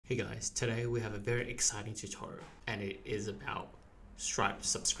Hey guys, today we have a very exciting tutorial and it is about Stripe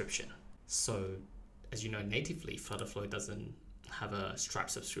subscription. So as you know, natively FlutterFlow doesn't have a Stripe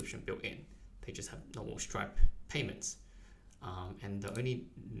subscription built in. They just have normal Stripe payments. And the only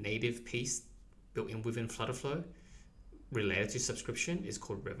native piece built in within FlutterFlow related to subscription is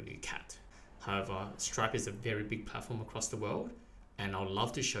called Revenue Cat. However, Stripe is a very big platform across the world, and I'd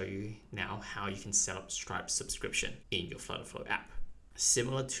love to show you now how you can set up Stripe subscription in your FlutterFlow app.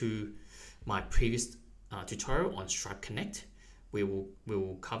 Similar to my previous tutorial on Stripe Connect, we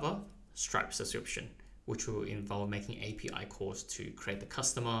will cover Stripe subscription, which will involve making API calls to create the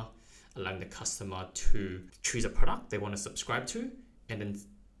customer, allowing the customer to choose a product they want to subscribe to, and then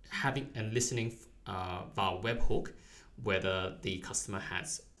having and listening via webhook whether the customer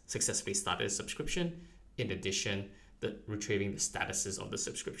has successfully started a subscription. In addition, retrieving the statuses of the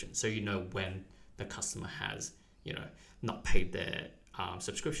subscription, so you know when the customer has not paid their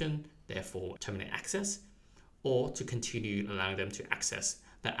subscription, therefore terminate access, or to continue allowing them to access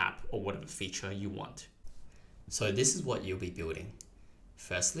the app or whatever feature you want. So this is what you'll be building.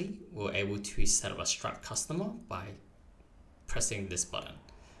 Firstly, we're able to set up a Stripe customer by pressing this button.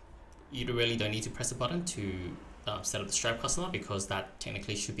 You really don't need to press a button to set up the Stripe customer, because that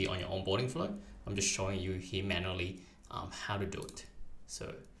technically should be on your onboarding flow. I'm just showing you here manually how to do it.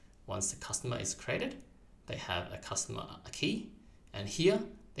 So once the customer is created, they have a key, and here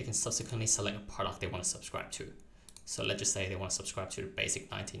they can subsequently select a product they want to subscribe to. So let's just say they want to subscribe to the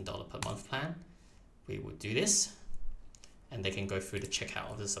basic $19 per month plan. We would do this, and they can go through the checkout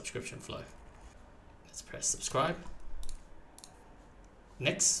of the subscription flow. Let's press subscribe.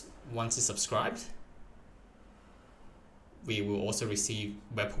 Next, once it's subscribed, we will also receive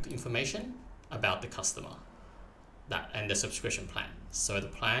webhook information about the customer and the subscription plan. So the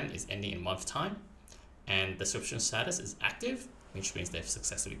plan is ending in a month's time, and the subscription status is active, which means they've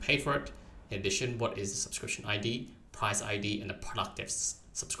successfully paid for it. In addition, what is the subscription ID, price ID, and the product they've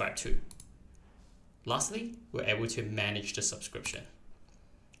subscribed to. Lastly, we're able to manage the subscription.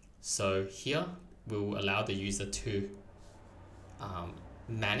 So here, we will allow the user to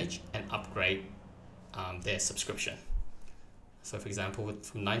manage and upgrade their subscription. So for example,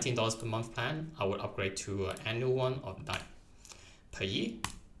 from $19 per month plan, I would upgrade to an annual one of $9 per year.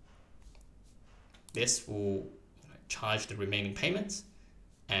 This will charge the remaining payments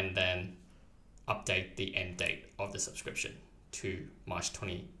and then update the end date of the subscription to March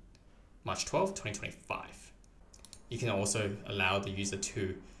 12, 2025. You can also allow the user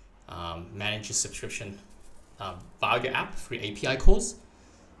to manage your subscription via your app through API calls,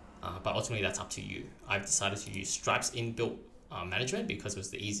 but ultimately that's up to you. I've decided to use Stripe's inbuilt management because it was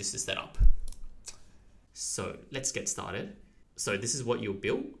the easiest to set up. So let's get started. So this is what you'll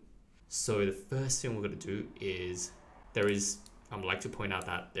build. So the first thing we're going to do is I'd like to point out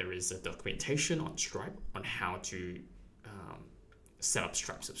that there is a documentation on Stripe on how to set up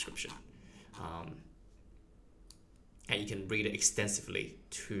Stripe subscription. And you can read it extensively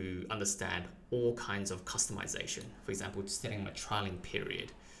to understand all kinds of customization. For example, setting a trialing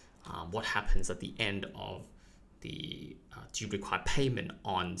period. What happens at the end of do you require payment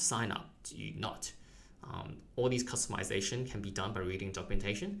on sign up? Do you not? All these customization can be done by reading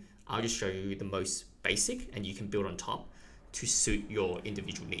documentation. I'll just show you the most basic, and you can build on top to suit your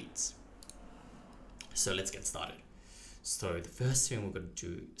individual needs. So let's get started. So the first thing we're going to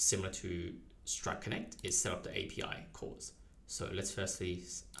do, similar to Stripe Connect, is set up the API calls. So let's firstly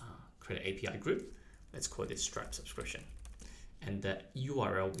create an API group. Let's call this Stripe subscription. And the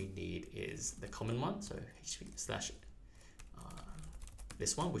URL we need is the common one, so http/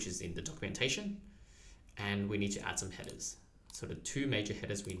 this one, which is in the documentation. And we need to add some headers. So the two major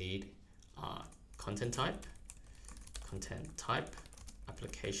headers we need are content type,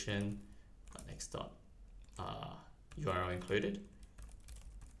 application, next dot, URL included.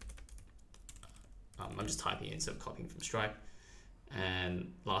 I'm just typing instead of copying from Stripe.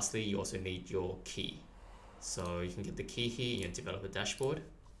 And lastly, you also need your key. So you can get the key here in your developer dashboard.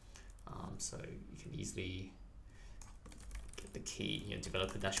 So you can easily get the key in your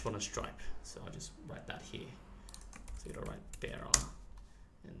developer dashboard on Stripe. So I'll just write that here. So you'll write there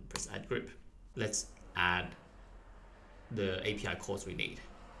and press add group. Let's add the API calls we need.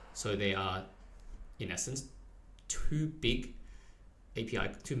 So they are, in essence, two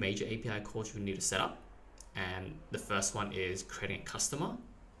major API calls we need to set up. And the first one is creating a customer,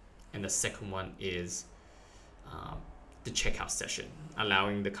 and the second one is the checkout session,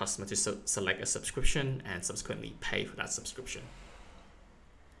 allowing the customer to select a subscription and subsequently pay for that subscription.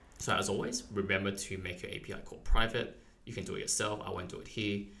 So as always, remember to make your API call private. You can do it yourself. I won't do it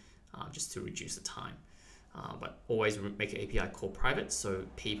here just to reduce the time. but always make an API call private so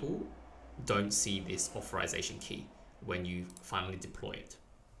people don't see this authorization key when you finally deploy it.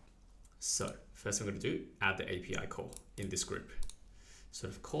 So first I'm going to do, add the API call in this group. So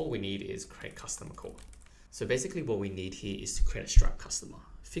the call we need is create customer call. So basically what we need here is to create a Stripe customer.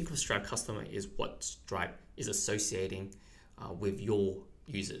 Think of Stripe customer is what Stripe is associating with your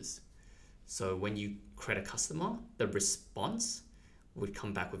users. So when you create a customer, the response would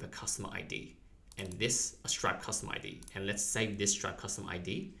come back with a customer ID and this a Stripe customer ID. And let's save this Stripe customer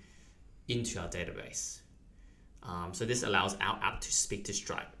ID into our database. So this allows our app to speak to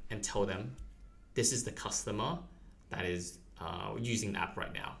Stripe and tell them this is the customer that is using the app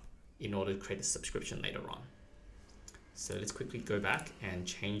right now in order to create a subscription later on. So let's quickly go back and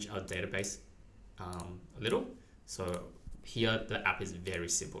change our database a little. So here the app is very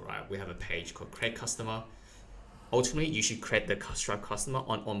simple, right? We have a page called create customer. Ultimately, you should create the Stripe customer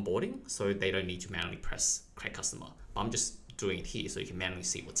on onboarding so they don't need to manually press create customer. But I'm just doing it here so you can manually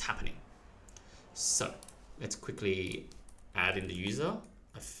see what's happening. So let's quickly add in the user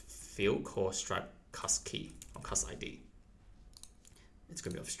a field called Stripe cust key or cust ID. It's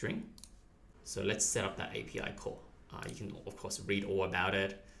going to be of string. So let's set up that API call. You can of course read all about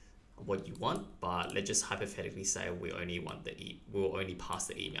it, what you want, but let's just hypothetically say we only want we'll only pass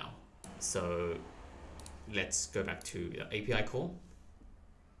the email. So let's go back to the API call.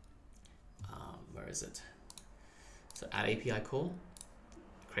 Where is it? So add API call,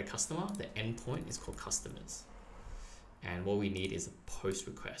 create customer. The endpoint is called customers. And what we need is a post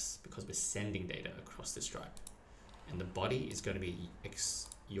request because we're sending data across the Stripe. And the body is going to be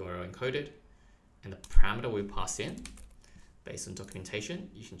URL encoded. And the parameter we pass in, based on documentation,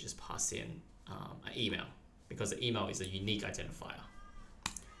 you can just pass in an email because the email is a unique identifier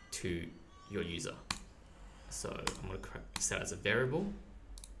to your user. So I'm going to set it as a variable,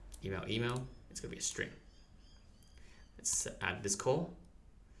 email, it's going to be a string. Let's add this call.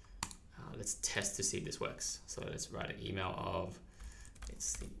 Let's test to see if this works. So let's write an email of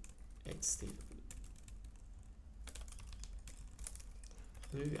it's the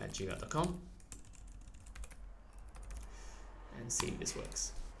blue@gmail.com and see if this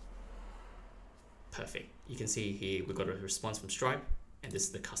works. Perfect. You can see here we've got a response from Stripe and this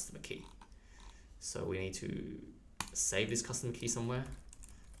is the customer key. So we need to save this customer key somewhere.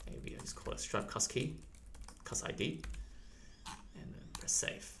 Maybe I just call it Stripe cust key, cust ID, and then press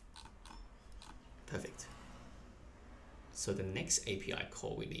save. Perfect. So the next API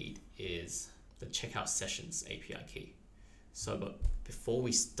call we need is the checkout sessions API key. So but before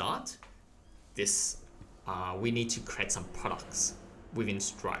we start this, we need to create some products within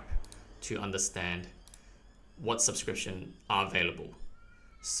Stripe to understand what subscription are available.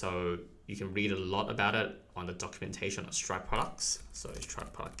 So you can read a lot about it on the documentation of Stripe products. So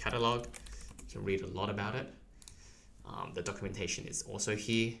Stripe product catalog, you can read a lot about it. The documentation is also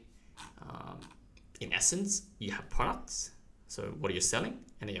here. In essence, you have products. So what are you selling?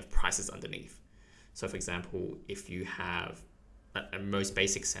 And then you have prices underneath. So for example, if you have, a most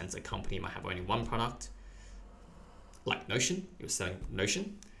basic sense, a company might have only one product, like Notion, you're selling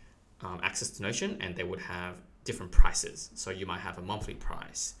Notion, access to Notion, and they would have different prices. So you might have a monthly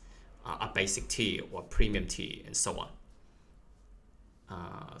price, a basic tier or a premium tier, and so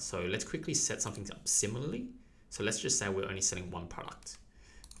on. So let's quickly set something up similarly. So let's just say we're only selling one product.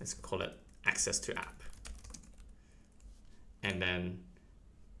 Let's call it access to app. And then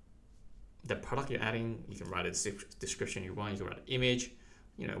the product you're adding, you can write a description you want, you can write an image,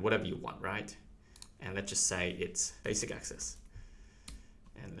 whatever you want, right? And let's just say it's basic access.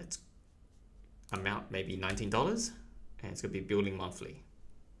 And let's amount maybe $19, and it's gonna be billing monthly.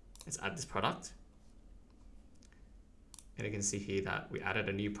 Let's add this product. And you can see here that we added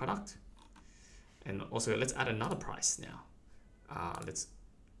a new product. And also let's add another price now.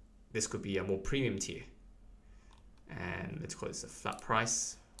 This could be a more premium tier. And let's call this a flat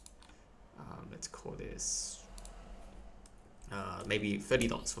price. Let's call this maybe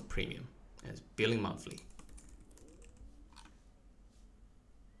 $30 for premium, and it's billing monthly.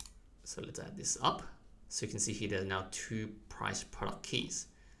 So let's add this up. So you can see here there are now two price product keys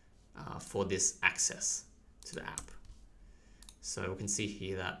for this access to the app. So we can see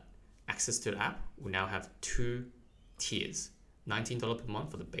here that access to the app will now have two tiers, $19 per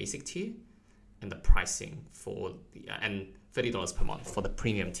month for the basic tier, and the pricing for the and $30 per month for the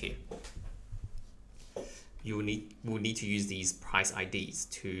premium tier. You will need to use these price IDs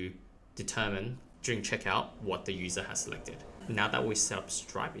to determine during checkout what the user has selected. Now that we set up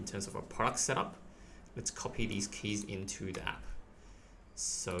Stripe in terms of our product setup, let's copy these keys into the app.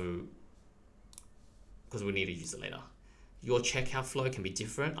 So, because we need to use it later. Your checkout flow can be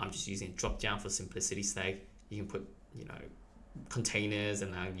different. I'm just using drop down for simplicity's sake. You can put, containers,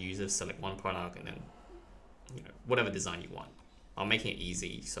 and then users select one product, and then, whatever design you want. I'm making it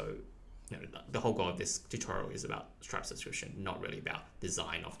easy. So, the whole goal of this tutorial is about Stripe subscription, not really about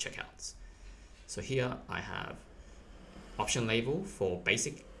design of checkouts. So here I have option label for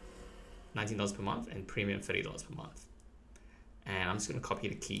basic, $19 per month, and premium $30 per month. And I'm just going to copy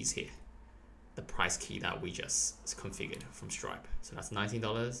the keys here, the price key that we just configured from Stripe. So that's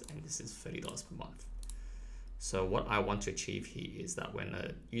 $19, and this is $30 per month. So what I want to achieve here is that when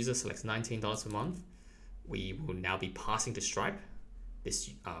a user selects $19 per month, we will now be passing to Stripe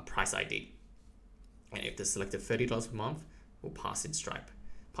this price ID. And if they selected $30 per month, we'll pass to Stripe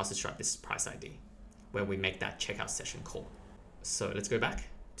this price ID, where we make that checkout session call. So let's go back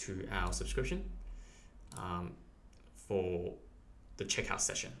to our subscription for the checkout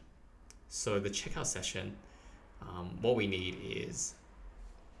session. So the checkout session, what we need is,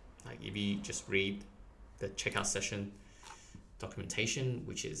 like, if you just read the checkout session documentation,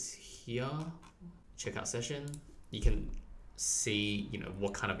 which is here, checkout session, you can see,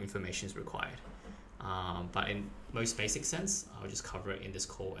 what kind of information is required. But in most basic sense, I'll just cover it in this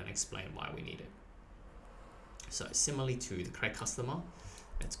call and explain why we need it. So similarly to the create customer,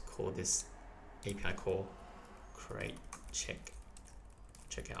 let's call this API call create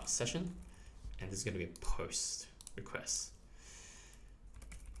checkout session, and this is going to be a post request.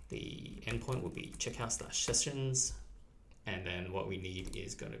 The endpoint will be checkout/sessions, and then what we need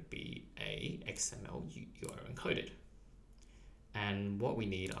is going to be a XML URL encoded. And what we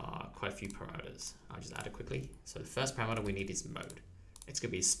need are quite a few parameters. I'll just add it quickly. So the first parameter we need is mode. It's going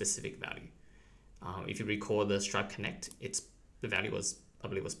to be a specific value. If you recall the Stripe Connect, the value was, I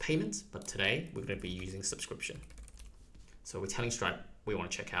believe, was payment, but today we're going to be using subscription. So we're telling Stripe we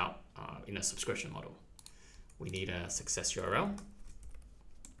want to check out in a subscription model. We need a success URL.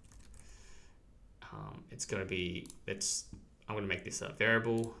 It's going to be, I'm going to make this a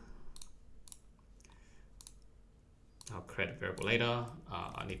variable. I'll create a variable later.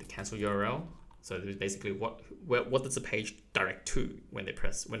 I need the cancel URL. So this is basically what does the page direct to when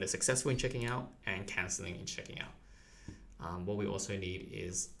they're successful in checking out and canceling in checking out. What we also need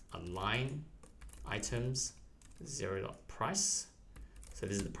is align items $0.price. So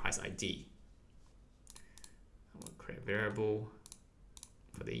this is the price ID. We'll create a variable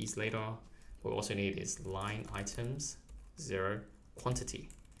for these later. What we also need is line items 0 quantity,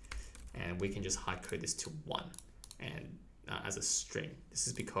 and we can just hard code this to 1 and as a string. This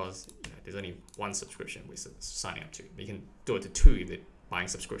is because there's only one subscription we're signing up to. You can do it to 2 if they're buying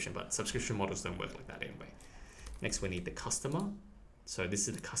subscription, but subscription models don't work like that anyway. Next, we need the customer. So this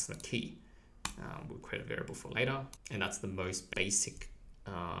is the customer key. We'll create a variable for later, and that's the most basic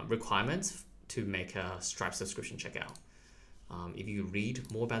requirements to make a Stripe subscription checkout. If you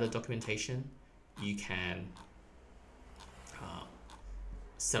read more about the documentation, you can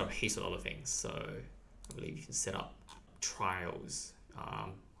set up heaps of other things. So I believe you can set up trials.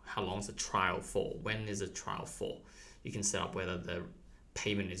 How long is the trial for? When is a trial for? You can set up whether the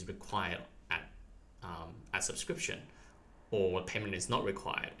payment is required at subscription, or payment is not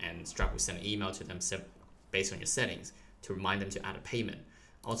required, and Stripe will send an email to them based on your settings to remind them to add a payment.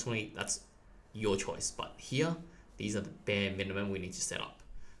 Ultimately, that's your choice, but here, these are the bare minimum we need to set up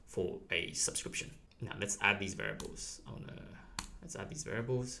for a subscription. Now let's add these variables. Let's add these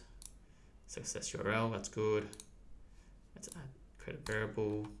variables. Success URL, that's good. Let's create a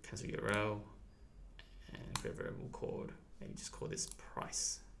variable, cancel URL, and create a variable called, maybe just call this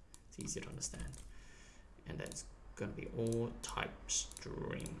price. It's easier to understand. And that's going to be all type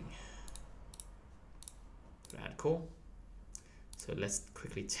string. Add call. So let's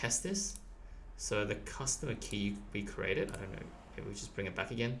quickly test this. So the customer key we created, I don't know, maybe we just bring it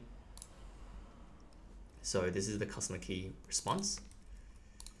back again. So this is the customer key response.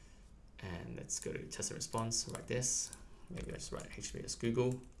 And let's go to test the response, write this. Maybe I just write HTTPS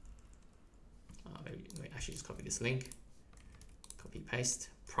Google. Maybe actually just copy this link, copy paste,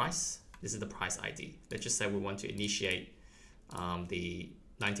 price. This is the price ID. Let's just say we want to initiate the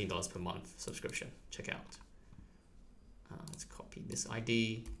 $19 per month subscription checkout. Let's copy this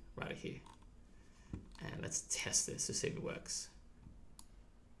ID right here. And let's test this to see if it works.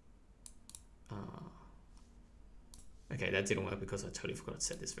 Okay, that didn't work because I totally forgot to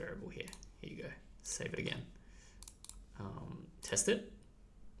set this variable here. Here you go, save it again. Test it.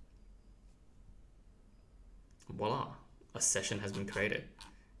 Voila, a session has been created.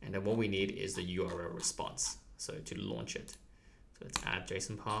 And then what we need is the URL response. So to launch it. So let's add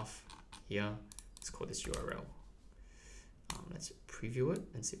JSON path here. Let's call this URL. Let's preview it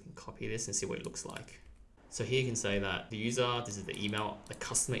and see if we can copy this and see what it looks like. So here you can say that the user, this is the email, the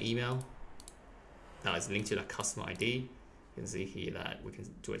customer email that is linked to that customer ID. You can see here that we can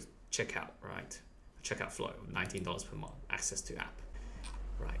do a checkout, right? A checkout flow, $19 per month, access to app.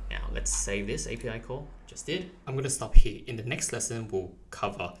 Right, now let's save this API call, just did. I'm gonna stop here. In the next lesson, we'll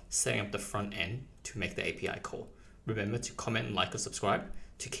cover setting up the front end to make the API call. Remember to comment, like, or subscribe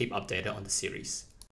to keep updated on the series.